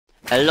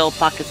Hello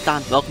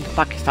Pakistan, welcome to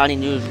Pakistani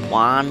News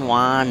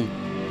 1-1.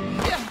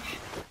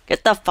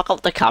 Get the fuck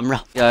out the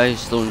camera.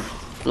 Guys,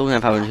 Logan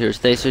Empower here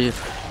today, so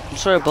I'm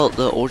sorry about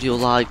the audio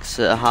lags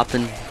that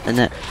happen in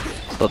it.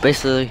 But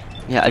basically,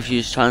 yeah, I've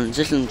used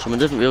transitions from a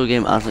different video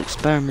game as an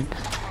experiment.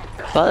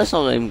 But that's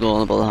not even going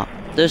on about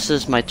that. This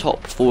is my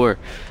top 4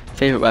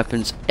 favourite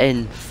weapons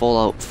in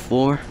Fallout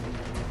 4.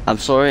 I'm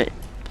sorry,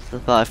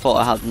 but I thought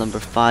I had number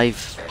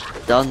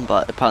 5 done,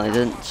 but apparently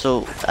didn't.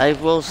 So I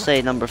will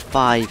say number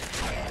 5.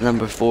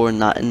 Number 4 in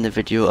the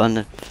video,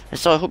 and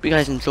so I hope you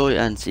guys enjoy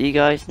and see you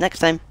guys next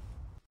time.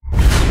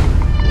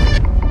 And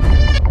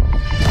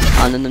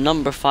in the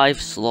number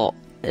 5 slot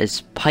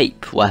is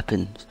pipe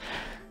weapons.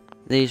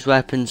 These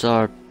weapons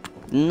are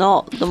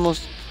not the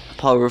most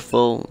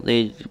powerful.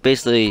 They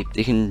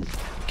can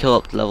kill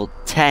up to level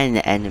 10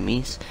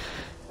 enemies,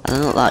 and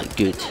they're not that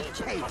good,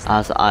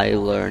 as I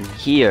learn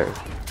here.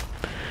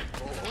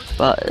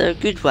 But they're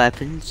good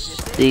weapons.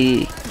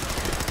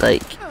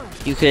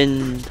 You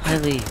can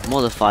highly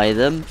modify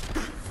them,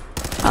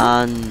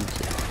 and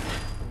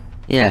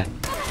yeah,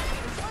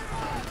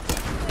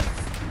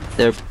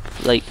 they're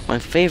like my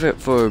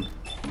favorite for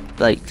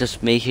like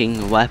just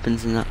making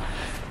weapons and that.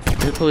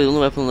 They're probably the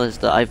only weapon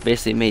list that I've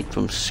basically made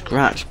from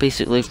scratch,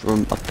 basically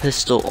from a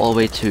pistol all the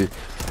way to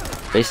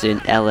basically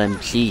an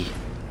LMG.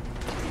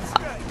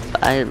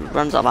 It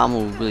runs out of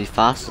ammo really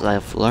fast, as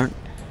I've learned,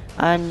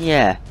 and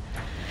yeah,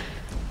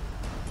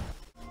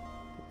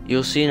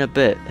 you'll see in a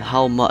bit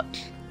how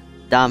much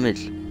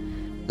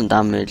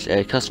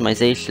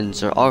customizations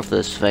there are for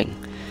this thing.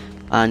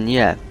 And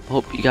yeah,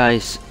 hope you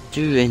guys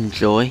do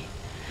enjoy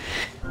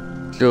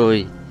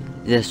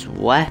this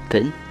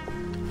weapon.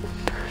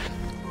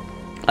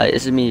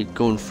 This is me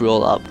going through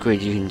all the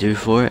upgrades you can do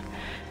for it.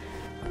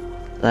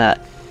 Yeah.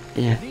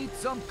 Need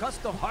some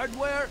custom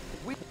hardware?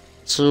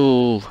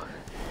 So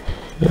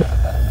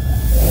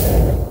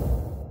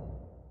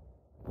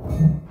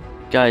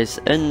guys,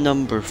 in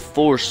number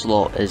 4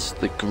 slot is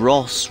the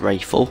Gross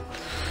rifle,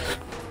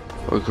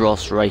 or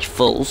Gross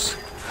rifles.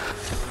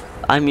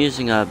 I'm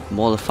using a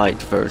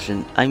modified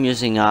version. I'm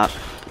using a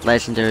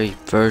legendary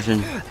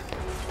version.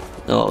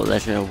 No,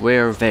 legendary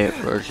rare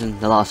version.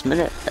 The last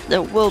minute.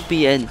 There will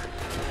be in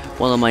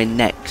one of my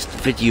next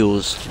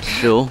videos to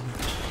show.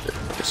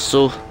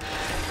 So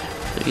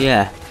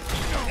yeah,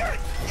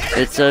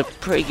 it's a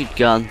pretty good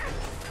gun.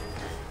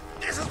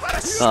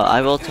 But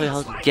I will tell you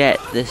how to get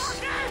this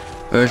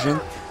version,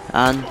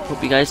 and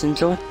hope you guys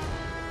enjoy.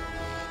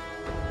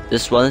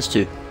 This one is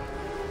 2.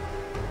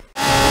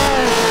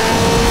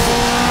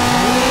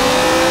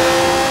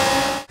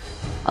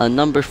 And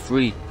number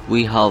 3,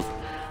 we have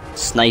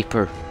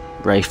sniper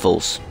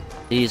rifles.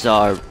 These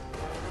are,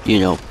 you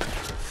know,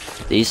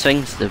 these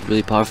things, the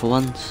really powerful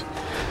ones.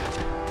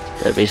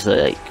 They're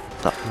basically like,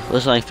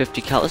 this is like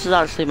 50 cal. This is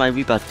actually my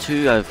Reba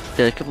 2. I've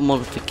did a couple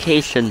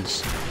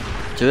modifications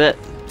to it,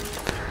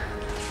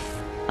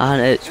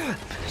 and it's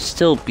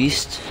still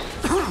beast.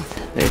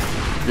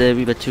 The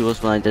Reba 2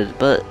 was when I did it,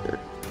 but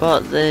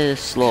the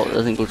slot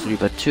doesn't go to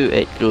Reba 2.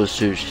 It goes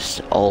to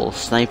just all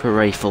sniper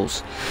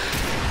rifles.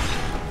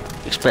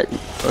 Or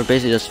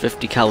basically just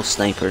 50 cal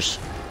snipers.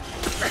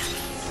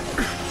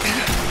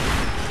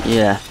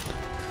 Yeah.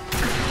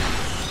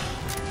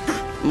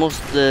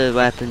 Most of the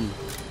weapon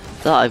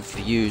that I've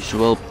used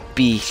will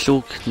be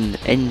shown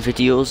in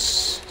videos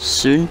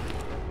soon,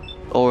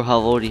 or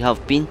already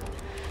have been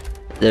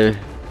there,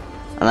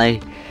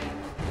 and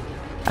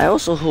I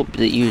also hope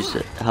that you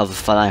have the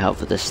fun I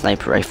have with this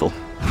sniper rifle.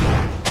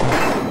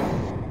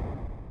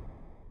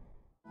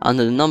 And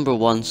the number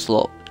 1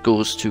 slot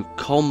goes to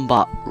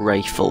combat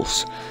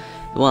rifles.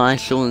 The one I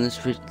shown in this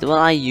video, the one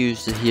I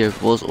used here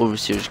was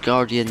Overseer's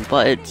Guardian,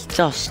 but it's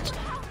just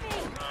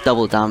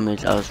double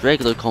damage as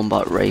regular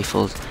combat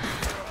rifles.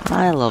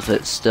 I love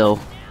it still.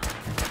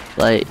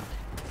 Like,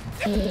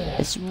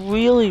 it's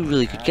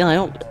really good gun. I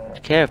don't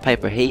care if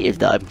Piper hated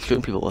that I'm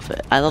shooting people with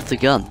it. I love the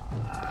gun.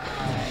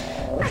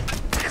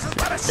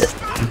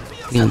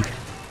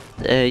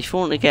 If you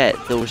want to get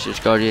the Overseer's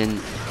Guardian,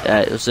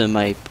 it was in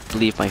I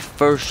believe my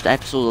first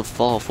episode of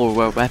Fallout 4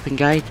 World Weapon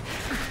Guide.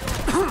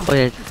 Oh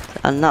yeah,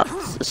 and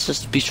it's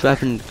just beast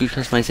weapon, good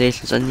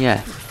customizations, and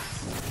yeah.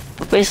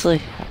 But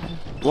basically,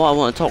 what I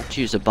want to talk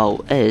to you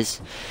about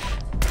is,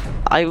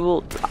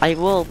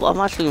 I'm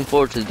actually looking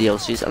forward to the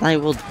DLCs, and I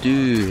will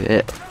do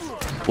it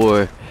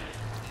for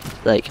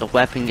like a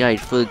weapon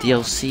guide for the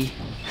DLC.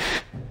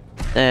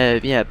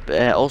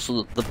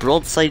 Also the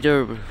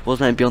Broadsider was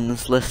meant to be on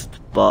this list,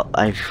 but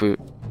I'm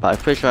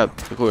pretty sure I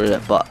recorded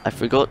it, but I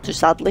forgot to,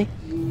 sadly.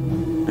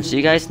 And see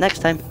you guys next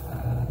time.